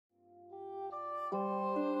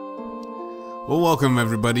Well, welcome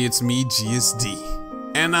everybody, it's me,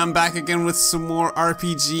 GSD. And I'm back again with some more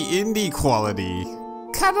RPG indie quality.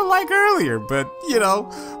 Kinda like earlier, but, you know,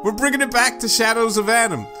 we're bringing it back to Shadows of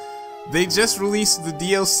Adam. They just released the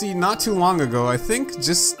DLC not too long ago, I think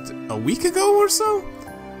just a week ago or so?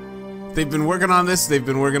 They've been working on this, they've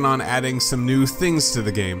been working on adding some new things to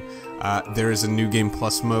the game. There is a New Game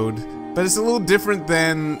Plus mode, but it's a little different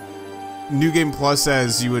than New Game Plus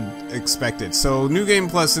as you would expect it. So New Game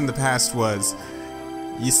Plus in the past was,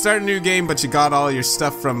 you start a new game but you got all your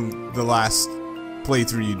stuff from the last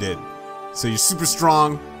playthrough you did. So you're super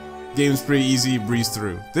strong, game's pretty easy, you breeze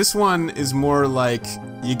through. This one is more like,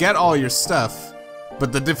 you get all your stuff,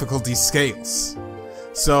 but the difficulty scales.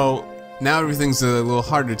 So now everything's a little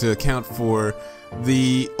harder to account for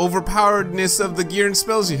the overpoweredness of the gear and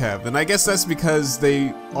spells you have, and I guess that's because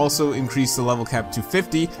they also increased the level cap to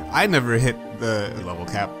 50. I never hit the level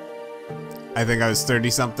cap. I think I was 30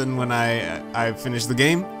 something when I finished the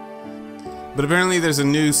game. But apparently there's a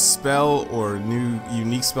new spell or new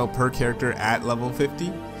unique spell per character at level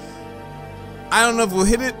 50. I don't know if we'll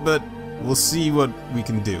hit it, but we'll see what we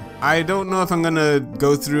can do. I don't know if I'm gonna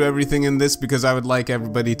go through everything in this because I would like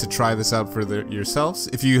everybody to try this out for yourselves.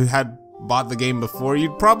 If you had bought the game before,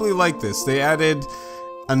 you'd probably like this. They added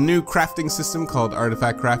a new crafting system called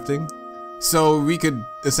artifact crafting. So we could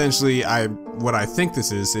essentially, what I think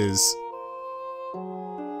this is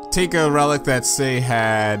take a relic that say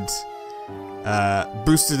had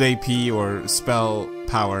boosted AP or spell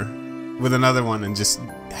power with another one and just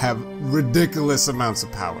have ridiculous amounts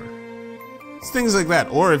of power. It's things like that.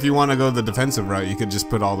 Or if you want to go the defensive route, you could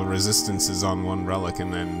just put all the resistances on one relic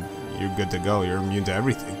and then you're good to go. You're immune to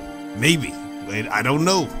everything. Maybe. Wait, I don't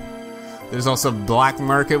know. There's also black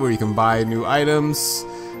market where you can buy new items.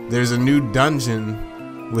 There's a new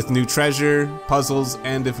dungeon with new treasure, puzzles,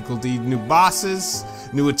 and difficulty, new bosses,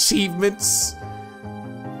 new achievements,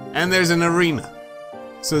 and there's an arena.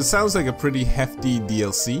 So it sounds like a pretty hefty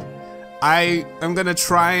DLC. I am gonna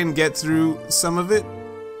try and get through some of it,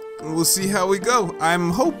 and we'll see how we go. I'm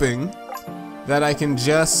hoping that I can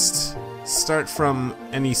just start from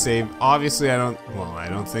any save. Obviously I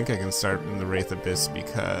don't think I can start in the Wraith Abyss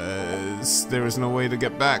because there was no way to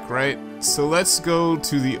get back, right? So let's go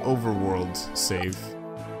to the overworld save.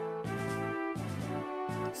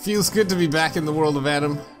 Feels good to be back in the world of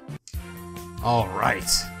Adam.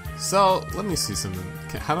 Alright, so let me see something.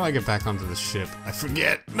 How do I get back onto the ship? I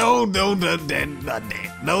forget. No, not dead.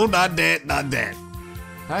 No, not dead. How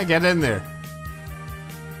do I get in there?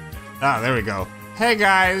 Ah, there we go. Hey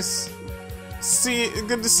guys!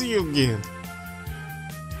 Good to see you again.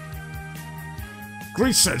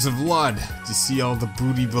 Great shards of blood. Do you see all the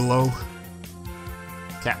booty below?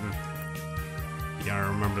 Captain. You gotta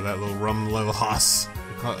remember that little little hoss.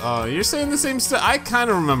 Oh, you're saying the same stuff. I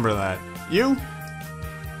kinda remember that. You?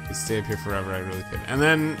 Could stay up here forever, I really could. And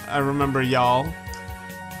then I remember y'all.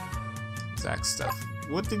 Exact stuff.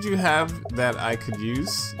 What did you have that I could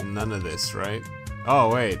use? None of this, right? Oh,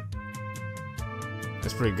 wait.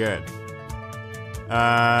 That's pretty good.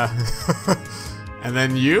 And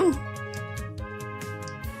then you?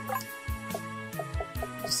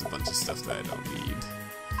 Just a bunch of stuff that I don't need.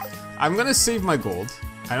 I'm gonna save my gold.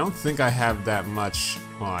 I don't think I have that much.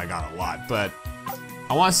 Well, I got a lot, but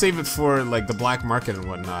I want to save it for like the black market and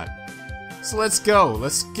whatnot. So let's go.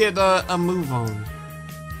 Let's get a move on.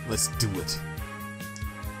 Let's do it.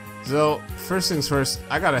 So first things first,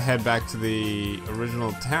 I gotta head back to the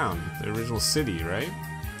original town, the original city, right?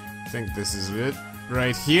 I think this is it.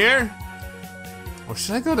 Right here? Or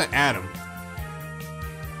should I go to Adam?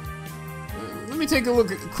 Let me take a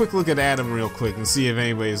quick look at Adam real quick and see if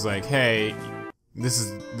anybody's like, hey, this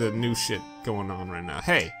is the new shit going on right now.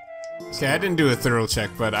 Hey. Okay, I didn't do a thorough check,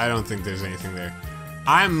 but I don't think there's anything there.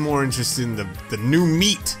 I'm more interested in the new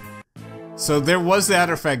meat. So there was the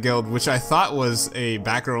Artifact Guild, which I thought was a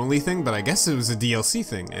backer-only thing, but I guess it was a DLC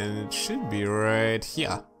thing, and it should be right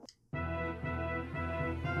here.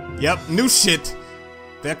 Yep, new shit.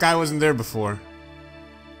 That guy wasn't there before.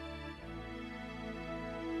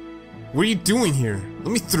 What are you doing here?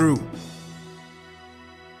 Let me through.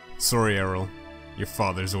 Sorry, Errol. Your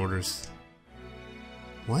father's orders.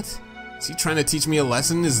 What? Is he trying to teach me a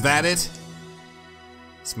lesson? Is that it?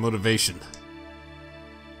 It's motivation.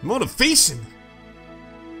 Motivation?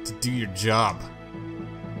 To do your job.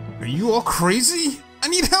 Are you all crazy? I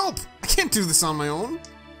need help! I can't do this on my own.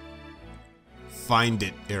 Find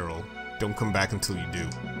it, Errol. Don't come back until you do.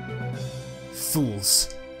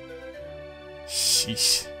 Fools.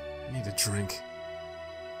 Sheesh. I need a drink.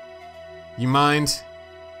 You mind?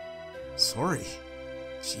 Sorry.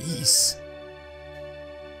 Jeez.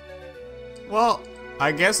 Well,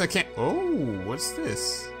 I guess I can't. Oh, what's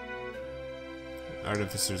this?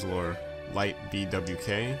 Artificers lore. Light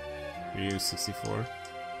BWK. Ryu 64.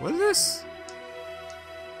 What is this?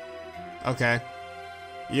 Okay.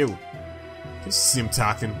 You. Just see him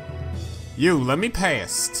talking. You, let me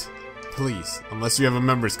past. Please. Unless you have a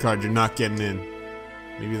member's card, you're not getting in.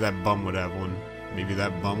 Maybe that bum would have one. Maybe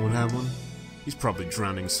that bum would have one. He's probably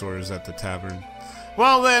drowning sores at the tavern.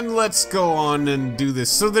 Well then, let's go on and do this.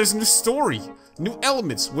 So there's a new story. New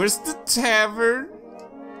elements. Where's the tavern?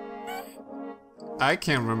 I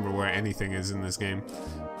can't remember where anything is in this game.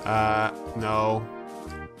 No.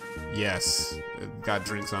 Yes. Got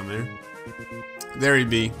drinks on there. There he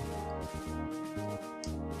be.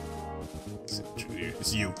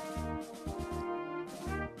 It's you.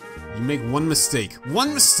 You make one mistake.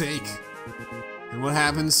 One mistake! And what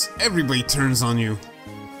happens? Everybody turns on you.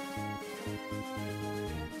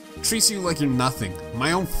 Treats you like you're nothing.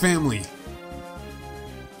 My own family.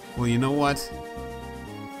 Well, you know what?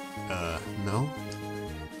 No?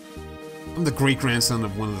 I'm the great-grandson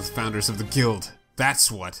of one of the founders of the guild.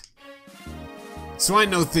 That's what. So I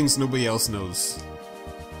know things nobody else knows.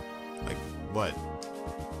 Like, what?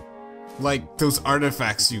 Like, those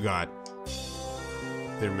artifacts you got.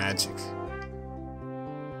 They're magic.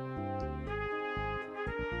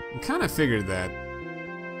 I kinda figured that.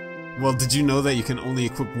 Well, did you know that you can only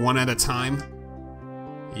equip one at a time?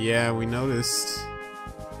 Yeah, we noticed.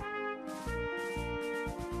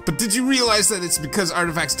 But did you realize that it's because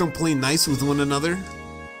artifacts don't play nice with one another?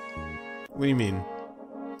 What do you mean?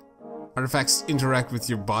 Artifacts interact with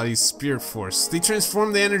your body's spirit force. They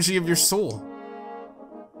transform the energy of your soul.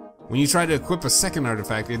 When you try to equip a second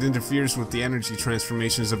artifact, it interferes with the energy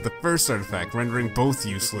transformations of the first artifact, rendering both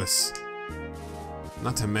useless.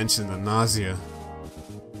 Not to mention the nausea.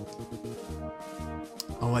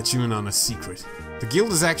 I'll let you in on a secret. The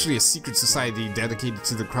guild is actually a secret society dedicated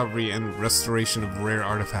to the recovery and restoration of rare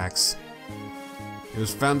artifacts. It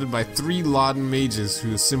was founded by 3 Loden mages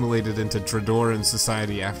who assimilated into Dradoran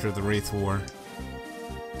society after the Wraith War.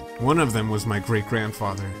 One of them was my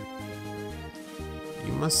great-grandfather.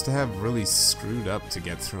 You must have really screwed up to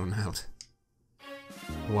get thrown out.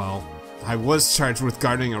 Well, I was charged with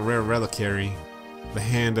guarding a rare reliquary, the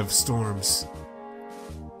Hand of Storms.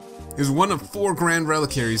 It is one of 4 grand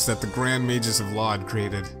reliquaries that the Grand Mages of Lod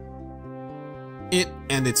created. It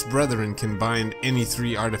and its brethren can bind any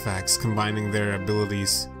 3 artifacts, combining their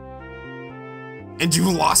abilities. And you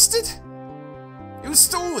lost it? It was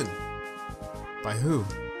stolen! By who?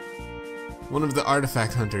 One of the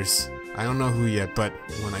artifact hunters. I don't know who yet, but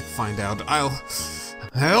when I find out, I'll...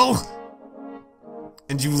 Hell!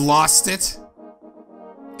 And you lost it?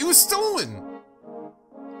 It was stolen!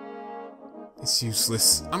 It's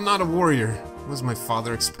useless. I'm not a warrior. What does my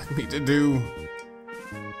father expect me to do?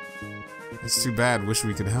 It's too bad. Wish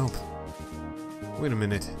we could help. Wait a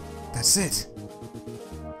minute. That's it.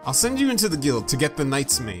 I'll send you into the guild to get the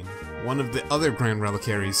Knight's Mane, one of the other grand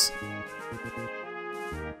reliquaries.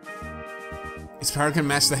 Its power can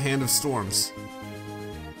match the Hand of Storms.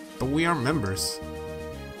 But we aren't members.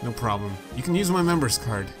 No problem. You can use my member's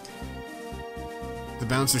card. The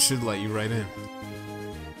bouncer should let you right in.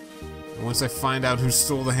 Once I find out who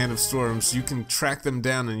stole the Hand of Storms, you can track them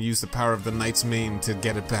down and use the power of the Knight's Mane to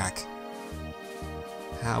get it back.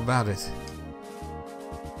 How about it?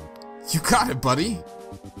 You got it, buddy!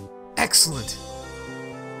 Excellent!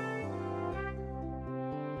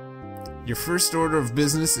 Your first order of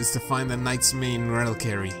business is to find the Knight's Mane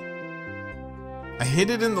reliquary. I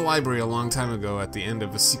hid it in the library a long time ago at the end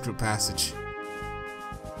of a secret passage.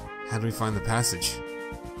 How do we find the passage?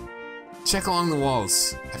 Check along the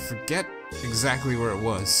walls. I forget exactly where it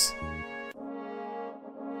was.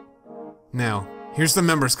 Now, here's the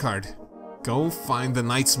member's card. Go find the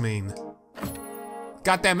Knight's Mane.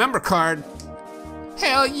 Got that member card!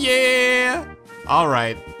 Hell yeah!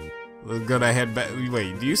 Alright. We're gonna head back.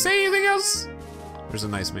 Wait, do you say anything else? There's a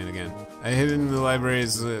Knight's Mane again. I hid it in the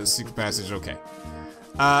library's secret passage. Okay.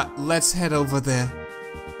 Let's head over there.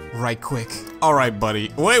 Right quick. Alright,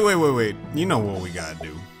 buddy. Wait. You know what we gotta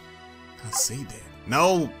do. Save it.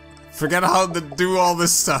 No! Forget how to do all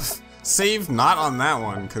this stuff. Save not on that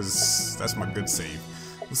one, because that's my good save.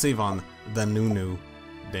 We'll save on the new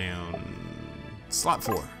down slot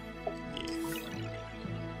 4. Yeah.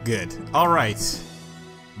 Good. Alright.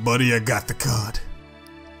 Buddy, I got the card.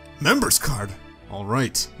 Member's card?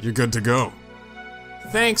 Alright, you're good to go.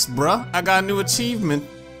 Thanks, bruh. I got a new achievement.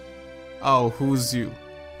 Oh, who's you?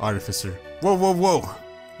 Artificer. Whoa.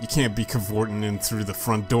 You can't be cavorting in through the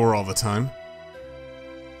front door all the time.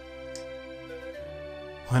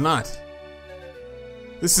 Why not?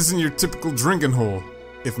 This isn't your typical drinking hole.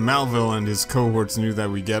 if Malville and his cohorts knew that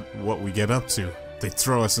we get what we get up to, they'd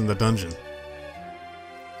throw us in the dungeon.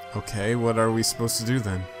 Okay, what are we supposed to do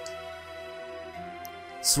then?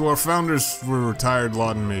 So our founders were retired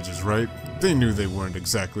Lawton mages, right? They knew they weren't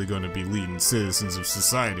exactly going to be leading citizens of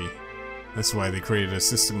society. That's why they created a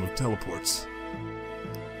system of teleports.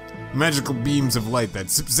 Magical beams of light that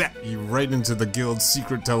zip-zap you right into the guild's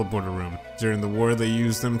secret teleporter room. During the war, they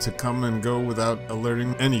used them to come and go without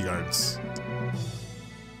alerting any guards.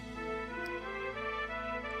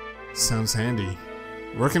 Sounds handy.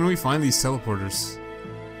 Where can we find these teleporters?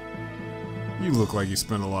 You look like you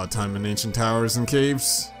spent a lot of time in ancient towers and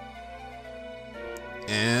caves.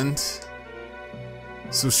 And...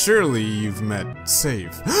 so surely you've met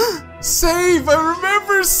Save. Save! I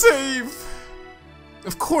remember Save!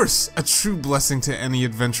 Of course, a true blessing to any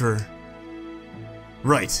adventurer.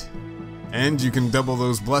 Right. And you can double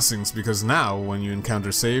those blessings because now, when you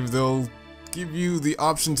encounter Save, they'll give you the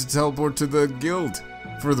option to teleport to the guild.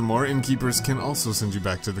 Furthermore, innkeepers can also send you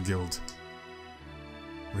back to the guild.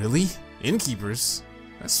 Really? Innkeepers?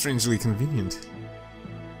 That's strangely convenient.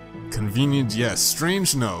 Convenient, yes.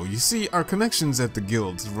 Strange, no. You see, our connections at the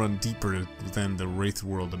guilds run deeper than the Wraith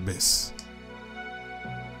World abyss.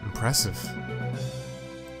 Impressive.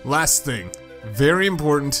 Last thing. Very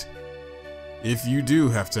important. If you do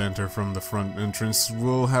have to enter from the front entrance,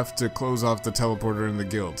 we'll have to close off the teleporter in the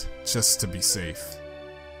guild, just to be safe.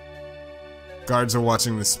 Guards are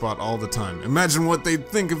watching this spot all the time. Imagine what they'd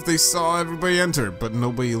think if they saw everybody enter, but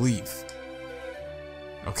nobody leave.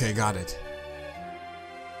 Okay, got it.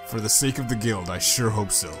 For the sake of the guild, I sure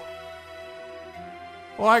hope so.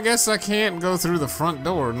 Well, I guess I can't go through the front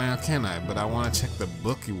door now, can I? But I want to check the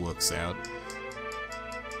bookie books out.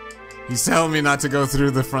 He's telling me not to go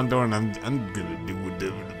through the front door, and I'm gonna do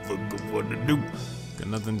whatever the fuck I want to do. Got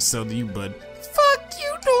nothing to sell to you, bud. Fuck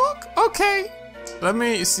you, dog. Okay. Let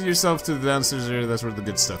me see yourself to the downstairs area. That's where the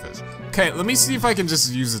good stuff is. Okay, let me see if I can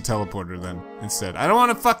just use the teleporter then instead. I don't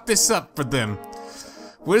want to fuck this up for them.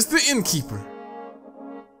 Where's the innkeeper?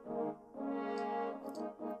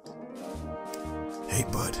 Hey,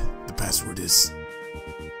 bud. The password is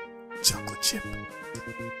chocolate chip.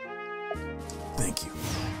 Thank you.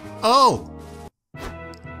 Oh!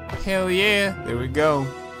 Hell yeah. There we go.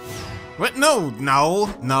 What? No,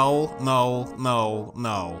 no, no, no, no,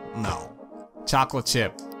 no, no. Chocolate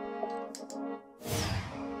chip.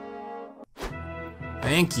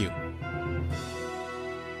 Thank you.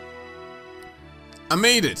 I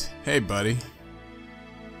made it. Hey, buddy.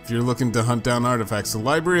 If you're looking to hunt down artifacts, the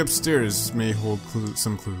library upstairs may hold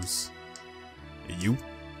some clues. Hey, you?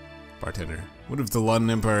 Bartender. What if the Lawton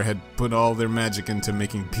Empire had put all their magic into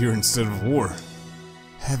making beer instead of war?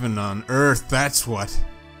 Heaven on earth, that's what.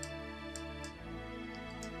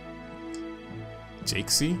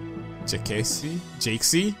 Jakesy? Jakesy?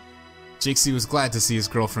 Jakesy? Jakesy was glad to see his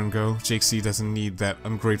girlfriend go. Jakesy doesn't need that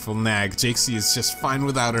ungrateful nag. Jakesy is just fine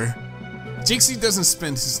without her. Jakesy doesn't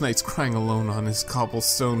spend his nights crying alone on his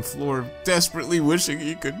cobblestone floor, desperately wishing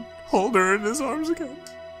he could hold her in his arms again.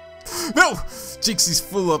 No! Jakesy's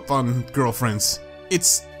full up on girlfriends.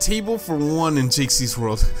 It's table for one in Jakesy's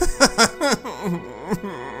world.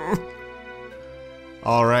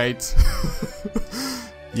 Alright.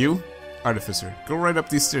 You? Artificer. Go right up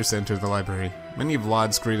these stairs to enter the library. Many of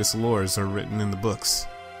Lod's greatest lores are written in the books.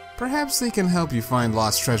 Perhaps they can help you find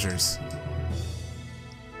lost treasures.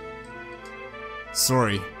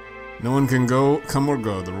 Sorry. No one can come or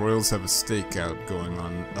go. The royals have a stakeout going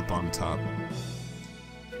on up on top.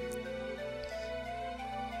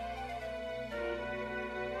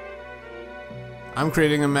 I'm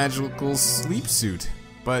creating a magical sleep suit,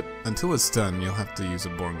 but until it's done, you'll have to use a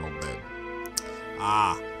Borngold bed.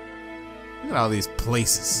 Ah, look at all these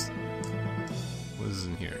places. What is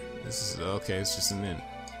in here? This is okay. It's just an inn.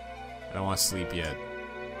 I don't want to sleep yet.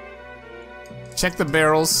 Check the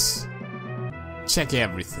barrels. Check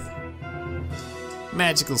everything.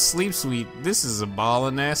 Magical sleep suite. This is a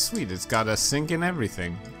ballin' ass suite. It's got a sink and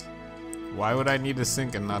everything. Why would I need a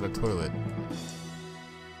sink and not a toilet?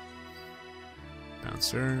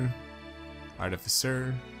 Bouncer,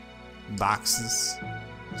 Artificer, boxes,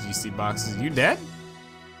 GSDBoxer. You dead?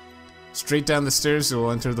 Straight down the stairs, you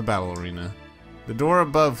will enter the battle arena. The door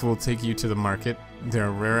above will take you to the market. There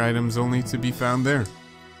are rare items only to be found there.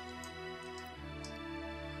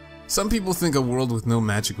 Some people think a world with no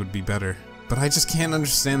magic would be better, but I just can't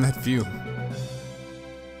understand that view.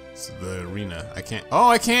 It's the arena. I can't. Oh,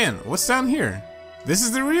 I can! What's down here? This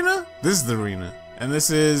is the arena? This is the arena. And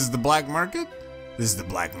this is the black market? This is the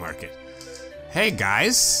black market. Hey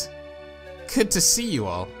guys! Good to see you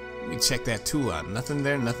all. Let me check that tool out. Nothing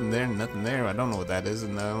there, nothing there, nothing there. I don't know what that is,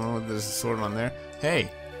 and I don't know if there's a sword on there. Hey,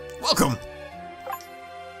 welcome!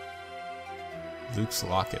 Luke's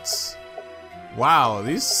lockets. Wow,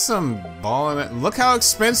 these are some ballin'. Look how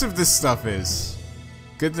expensive this stuff is.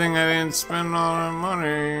 Good thing I didn't spend all that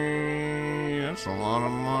money. That's a lot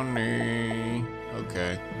of money.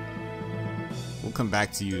 Okay. We'll come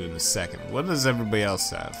back to you in a second. What does everybody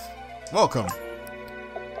else have? Welcome.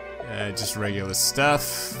 Just regular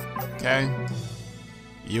stuff. Okay.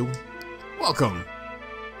 You. Welcome.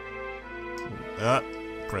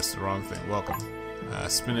 Pressed the wrong thing. Welcome.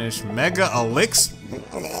 Spinach Mega Elixir.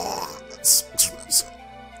 It's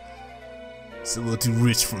a little too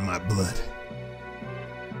rich for my blood.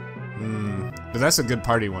 But that's a good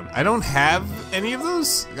party one. I don't have any of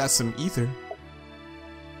those. I got some ether.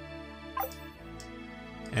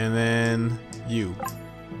 And then you.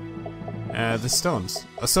 The stones.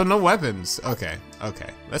 So no weapons. Okay, okay.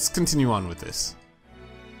 Let's continue on with this.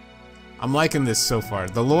 I'm liking this so far.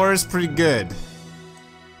 The lore is pretty good.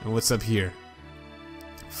 And what's up here?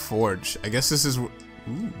 Forge. I guess this is... Ooh,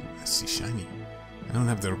 I see shiny. I don't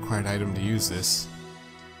have the required item to use this.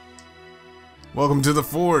 Welcome to the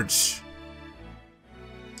Forge!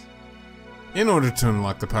 In order to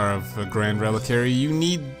unlock the power of a Grand Reliquary, you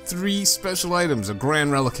need 3 special items, a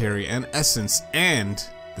Grand Reliquary, an Essence, and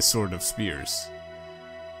the Sword of Spears.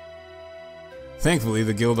 Thankfully,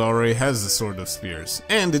 the guild already has the Sword of Spears,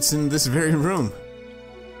 and it's in this very room.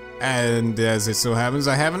 And as it so happens,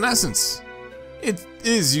 I have an Essence. It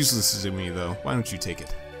is useless to me, though. Why don't you take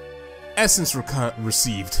it? Essence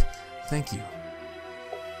received. Thank you.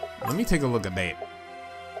 Let me take a look at that.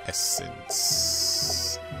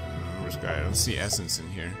 Essence. Where's the guy? I don't see Essence in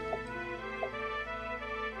here.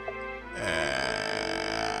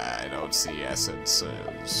 I don't see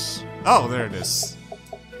Essences. Oh, there it is.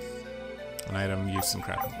 An item used in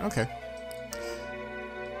crafting. Okay.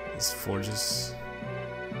 These forges.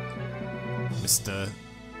 Mr.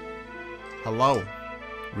 Hello,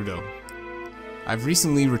 Rudo. I've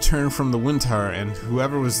recently returned from the Wind Tower, and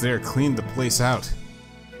whoever was there cleaned the place out.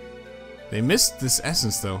 They missed this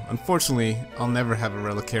essence, though. Unfortunately, I'll never have a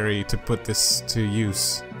reliquary to put this to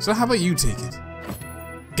use. So how about you take it?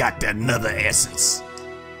 Got another essence.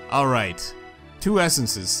 Alright. 2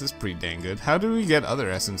 essences. That's pretty dang good. How do we get other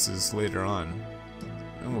essences later on?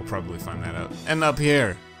 And we'll probably find that out. And up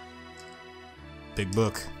here. Big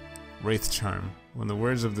book. Wraith Charm. When the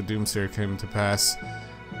words of the Doomsayer came to pass,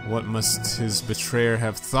 what must his betrayer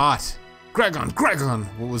have thought? Gragon! Gragon!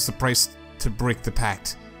 What was the price to break the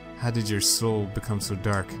pact? How did your soul become so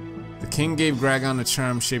dark? The king gave Gragon a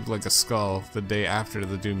charm shaped like a skull the day after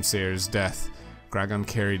the Doomsayer's death. Gragon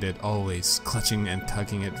carried it always, clutching and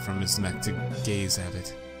tugging it from his neck to gaze at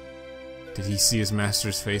it. Did he see his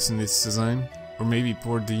master's face in this design? Or maybe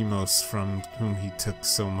poor Deimos, from whom he took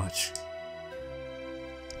so much?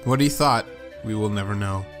 What he thought, we will never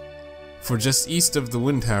know. For just east of the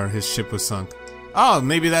Wind Tower, his ship was sunk. Oh,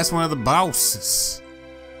 maybe that's one of the bosses.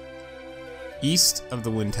 East of the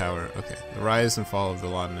Wind Tower. Okay. The rise and fall of the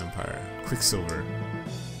Loden Empire. Quicksilver.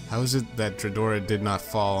 How is it that Dredora did not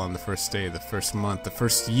fall on the first day, the first month, the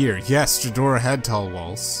first year? Yes, Dredora had tall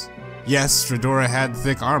walls. Yes, Dredora had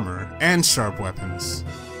thick armor and sharp weapons.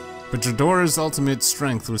 But Dredora's ultimate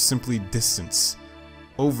strength was simply distance.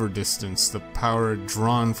 Over distance, the power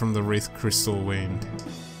drawn from the Wraith Crystal waned.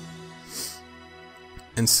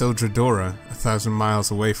 And so Dredora, 1,000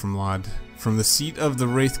 miles away from Lod, from the seat of the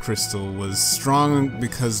Wraith Crystal, was strong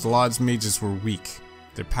because Lod's mages were weak,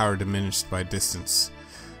 their power diminished by distance.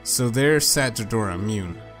 So there sat Dredora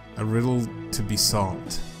immune, a riddle to be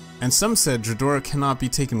solved. And some said Dredora cannot be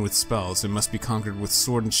taken with spells, it must be conquered with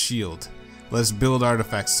sword and shield. Let us build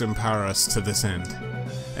artifacts to empower us to this end.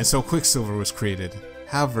 And so Quicksilver was created.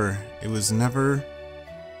 However, it was never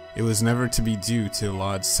to be due to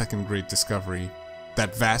Lod's second great discovery,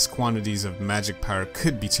 that vast quantities of magic power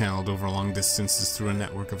could be channeled over long distances through a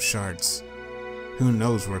network of shards. Who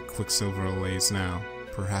knows where Quicksilver lays now?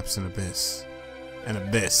 Perhaps an abyss. An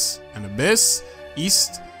abyss. An abyss?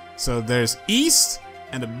 East? So there's east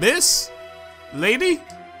and abyss? Lady?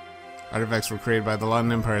 Artifacts were created by the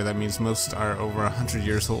Loden Empire. That means most are over 100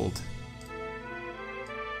 years old.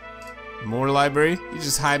 More library? You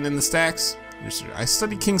just hiding in the stacks? I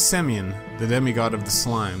study King Semyon, the demigod of the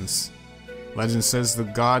slimes. Legend says the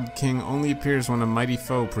god king only appears when a mighty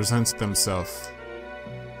foe presents themselves.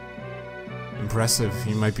 Impressive.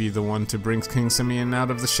 He might be the one to bring King Semyon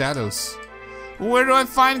out of the shadows. Where do I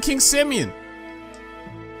find King Semyon?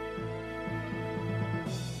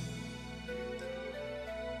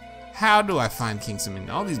 How do I find King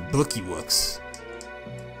Semyon? All these bookie books.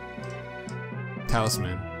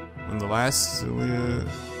 Talisman. When the last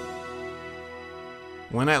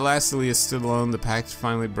When at last Aaliyah stood alone, the pact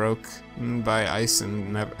finally broke by ice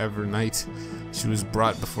and ever night. She was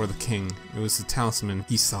brought before the king. It was the talisman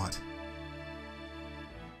he sought.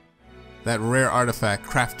 That rare artifact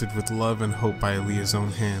crafted with love and hope by Aaliyah's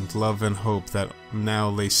own hand. Love and hope that now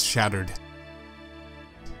lay shattered.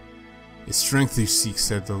 It's strength you seek,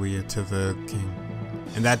 said Aaliyah to the king.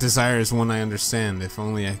 And that desire is one I understand, if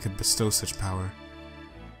only I could bestow such power.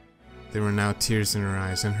 There were now tears in her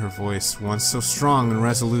eyes, and her voice, once so strong and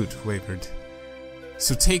resolute, wavered.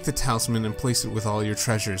 So take the talisman and place it with all your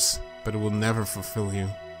treasures, but it will never fulfill you,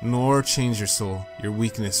 nor change your soul. Your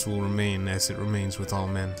weakness will remain as it remains with all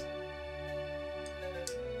men.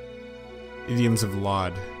 Idioms of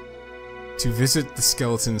Laud. To visit the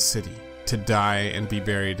skeleton city, to die and be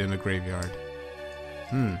buried in a graveyard.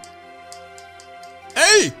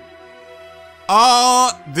 Hey!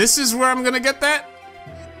 This is where I'm gonna get that?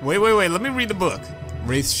 Wait, let me read the book.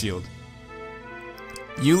 Wraith Shield.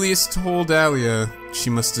 Julius told Alia she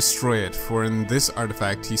must destroy it, for in this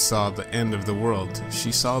artifact he saw the end of the world.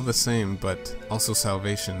 She saw the same, but also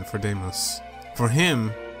salvation for Deimos. For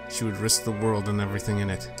him, she would risk the world and everything in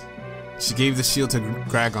it. She gave the shield to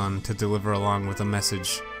Gragon to deliver along with a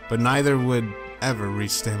message, but neither would ever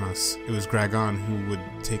reach Deimos. It was Gragon who would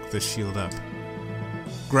take the shield up.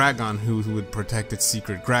 Gragon who would protect its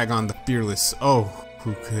secret. Gragon the fearless. Oh,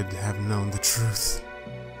 who could have known the truth?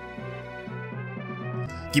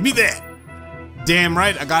 Give me that! Damn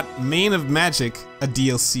right, I got Main of Magic, a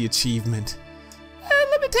DLC achievement.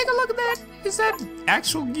 Let me take a look at that. Is that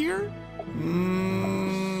actual gear?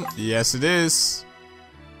 Yes it is.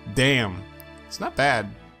 Damn. It's not bad.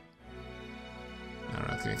 I don't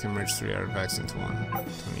know, I think I can merge 3 artifacts into one.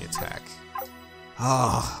 20 attack.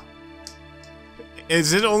 Ah.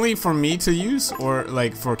 Is it only for me to use, or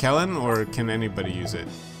like for Kellen, or can anybody use it?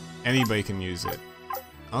 Anybody can use it.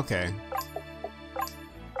 Okay.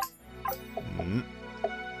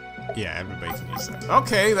 Yeah, everybody can use that.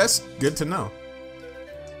 Okay, that's good to know.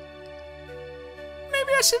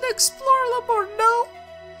 Maybe I should explore a little more. No.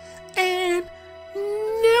 And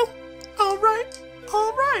no.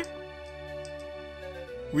 Alright.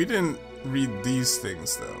 We didn't read these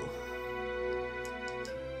things though.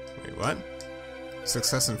 Wait, what?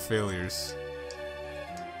 Success and failures.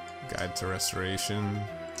 Guide to restoration.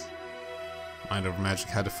 Mind over magic,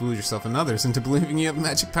 how to fool yourself and others into believing you have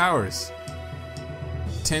magic powers.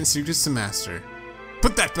 10 secrets to master.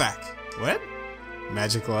 Put that back! What?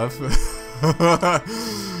 Magic love?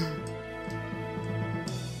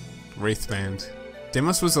 Wraithband.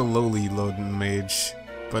 Deimos was a lowly Loden mage,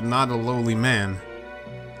 but not a lowly man.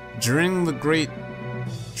 During the Great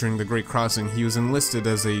Crossing, he was enlisted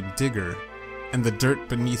as a digger, and the dirt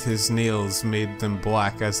beneath his nails made them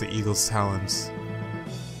black as the eagle's talons.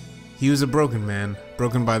 He was a broken man,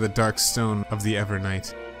 broken by the dark stone of the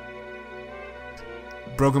Evernight.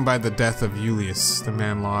 Broken by the death of Julius, the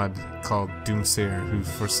man Laud called Doomsayer, who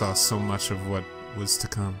foresaw so much of what was to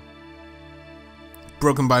come.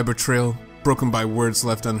 Broken by betrayal, broken by words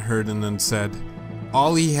left unheard and unsaid.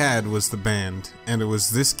 All he had was the band, and it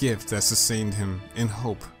was this gift that sustained him in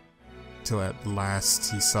hope, till at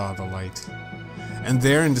last he saw the light. And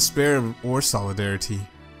there, in despair or solidarity,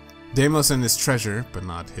 Deimos and his treasure, but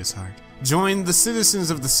not his heart, joined the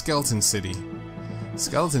citizens of the Skeleton City.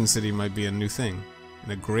 Skeleton City might be a new thing.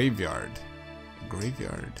 In a graveyard. A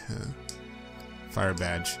graveyard, huh? Fire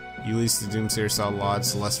badge. Julius the Doomsayer saw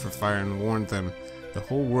Laud's lust for fire and warned them, the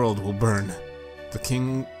whole world will burn. The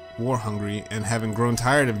king, war-hungry, and having grown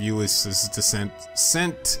tired of Julius's descent,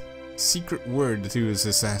 sent secret word to his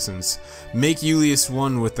assassins, make Julius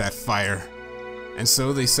one with that fire. And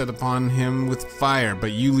so they set upon him with fire,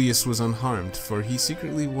 but Julius was unharmed, for he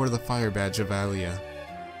secretly wore the fire badge of Alia.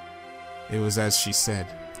 It was as she said,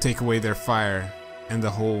 take away their fire, and the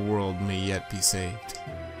whole world may yet be saved.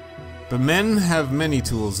 But men have many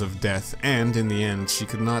tools of death, and in the end, she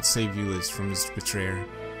could not save Julius from his betrayer.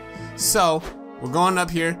 So, we're going up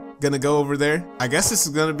here, gonna go over there. I guess this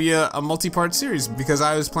is gonna be a multi-part series, because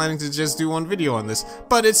I was planning to just do one video on this,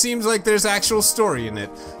 but it seems like there's actual story in it.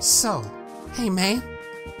 So, hey man,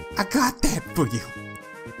 I got that for you.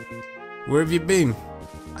 Where have you been?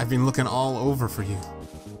 I've been looking all over for you.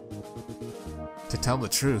 To tell the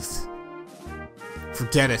truth,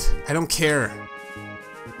 forget it. I don't care.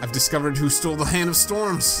 I've discovered who stole the Hand of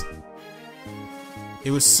Storms. It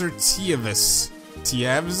was Sir Tiavis.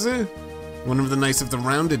 Tiavs? One of the Knights of the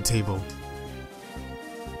Rounded Table.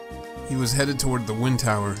 He was headed toward the Wind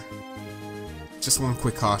Tower. Just one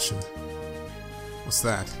quick caution. What's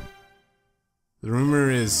that? The rumor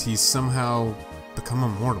is he's somehow become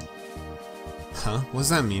immortal. Huh? What does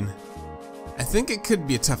that mean? I think it could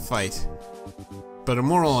be a tough fight. but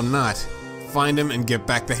immoral or not, find him and get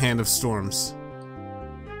back the Hand of Storms.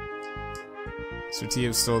 So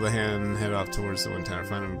Tiev stole the hand and head off towards the Wind Tower.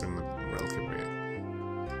 Find him and bring the relic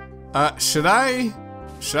here. Should I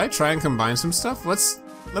try and combine some stuff?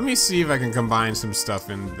 Let me see if I can combine some stuff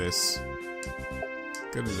in this.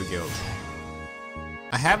 Go to the guild.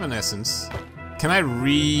 I have an essence. Can I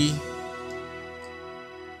redo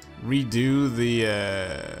the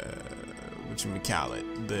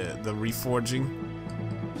whatchamacallit, the reforging?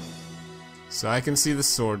 So I can see the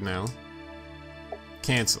sword now.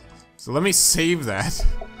 Cancel. So let me save that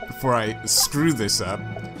before I screw this up.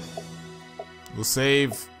 We'll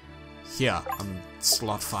save here on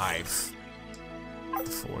slot 5. The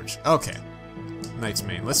forge. Okay. Knight's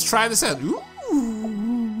Mane. Let's try this out. Ooh.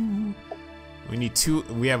 We need 2.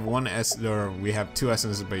 We have 1 we have 2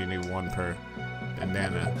 essences, but you need 1 per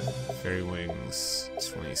bandana. Fairy wings.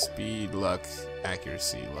 20 speed, luck,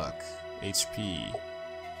 accuracy, luck, HP,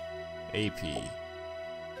 AP.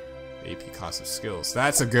 AP cost of skills.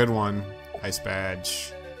 That's a good one. Ice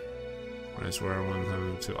badge. When I swear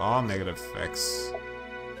 1 to all negative effects.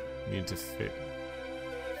 Need to fit.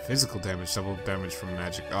 Physical damage, double damage from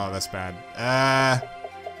magic. Oh, that's bad.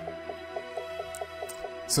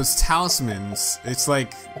 So it's talismans. It's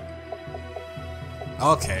like.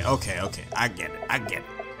 Okay. I get it.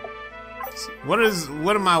 So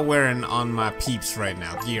what am I wearing on my peeps right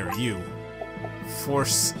now? Gear, you.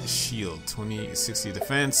 Force shield, 60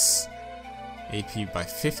 defense, AP by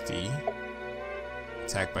 50,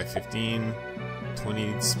 attack by 15,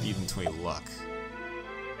 20 speed and 20 luck.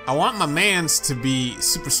 I want my mans to be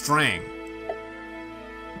super strong,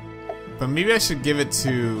 but maybe I should give it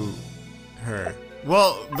to her.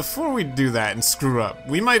 Well, before we do that and screw up,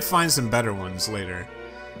 we might find some better ones later.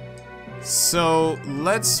 So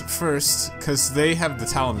let's first, because they have the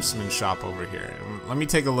talisman shop over here. Let me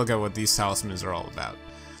take a look at what these talismans are all about.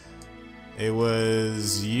 It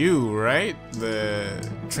was you, right? The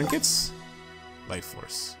trinkets? Life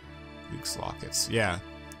Force. Luke's lockets. Yeah.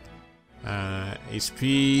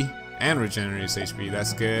 HP and regenerates HP.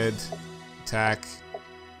 That's good. Attack.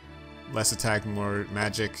 Less attack, more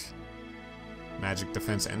magic. Magic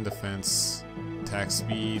defense and defense. Attack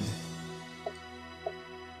speed.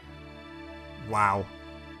 Wow.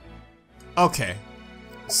 Okay.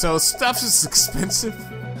 So stuff is expensive.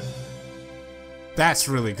 That's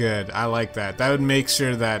really good. I like that. That would make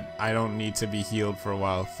sure that I don't need to be healed for a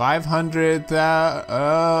while.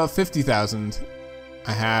 50,000.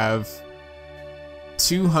 I have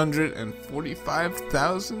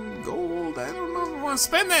 245,000 gold. I don't know if I want to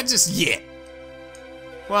spend that just yet.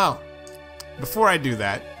 Well, before I do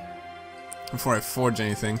that, before I forge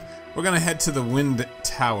anything, we're gonna head to the Wind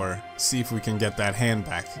Tower, see if we can get that hand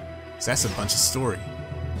back. 'Cause that's a bunch of story.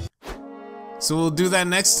 So we'll do that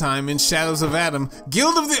next time in Shadows of Adam,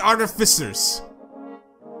 Guild of the Artificers.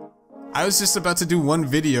 I was just about to do one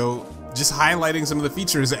video just highlighting some of the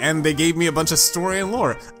features, and they gave me a bunch of story and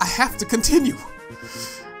lore. I have to continue.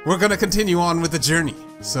 We're gonna continue on with the journey.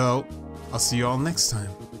 So I'll see you all next time.